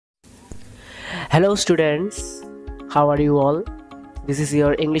Hello students, how are you all? This is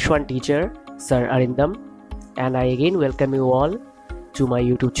your English 1 teacher, Sir Arindam, and I again welcome you all to my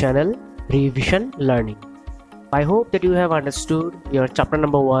YouTube channel, Revision Learning. I hope that you have understood your chapter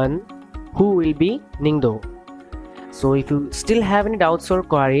number 1, who will be NINGTHOU. So if you still have any doubts or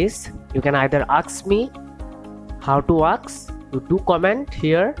queries, you can either ask me how to ask, you do comment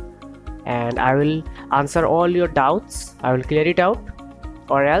here and I will answer all your doubts, I will clear it out.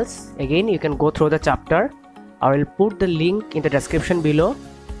 Or else again you can go through the chapter. I will put the link in the description below.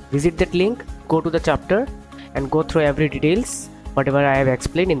 Visit that link, go to the chapter and go through every details whatever I have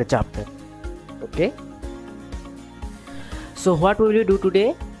explained in the chapter. Okay, so what will you do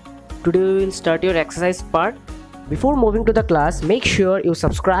today? Today we will start your exercise part. Before moving to the class, make sure you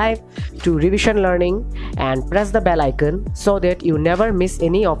subscribe to Revision Learning and press the bell icon so that you never miss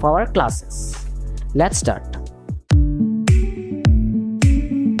any of our classes. Let's start.